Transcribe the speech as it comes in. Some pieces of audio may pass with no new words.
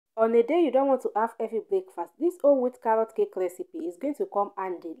On a day you don't want to have heavy breakfast, this whole wheat carrot cake recipe is going to come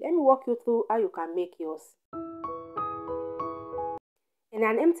handy. Let me walk you through how you can make yours. In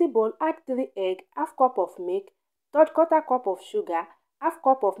an empty bowl, add 3 eggs, half cup of milk, quarter cup of sugar, half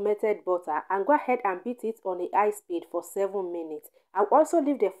cup of melted butter, and go ahead and beat it on a high speed for 7 minutes. I'll also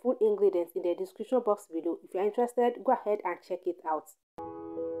leave the full ingredients in the description box below. If you're interested, go ahead and check it out.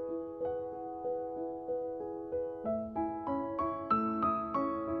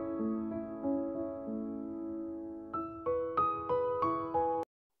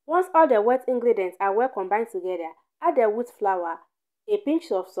 Once all the wet ingredients are well combined together, add the wheat flour, a pinch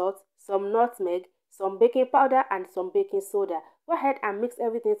of salt, some nutmeg, some baking powder and some baking soda. Go ahead and mix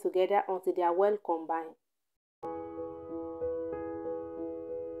everything together until they are well combined.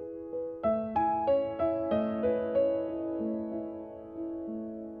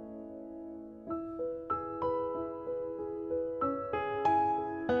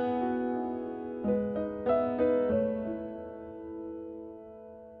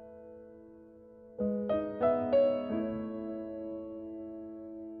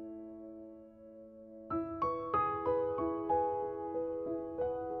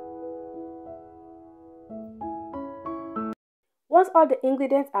 Once all the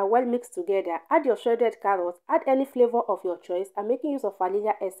ingredients are well mixed together, add your shredded carrots, add any flavor of your choice. I'm making use of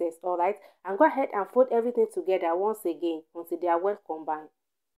vanilla essence, alright? And go ahead and fold everything together once again until they are well combined.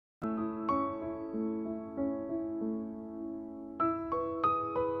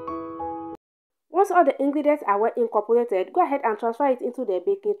 Once all the ingredients are well incorporated, go ahead and transfer it into the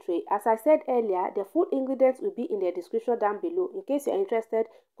baking tray. As I said earlier, the full ingredients will be in the description down below. In case you're interested,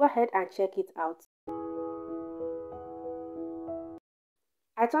 go ahead and check it out.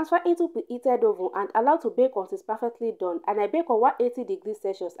 I transfer into preheated oven and allow to bake until it's perfectly done, and I bake on 180 degrees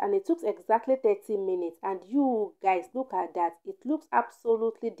Celsius and it took exactly 30 minutes. And you guys, look at that. It looks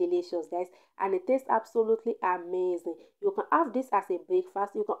absolutely delicious, guys, and it tastes absolutely amazing. You can have this as a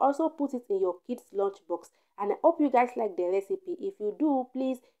breakfast. You can also put it in your kids' lunchbox, and I hope you guys like the recipe. If you do,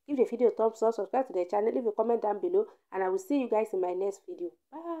 please give the video a thumbs up, subscribe to the channel, leave a comment down below, and I will see you guys in my next video.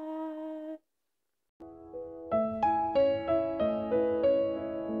 Bye.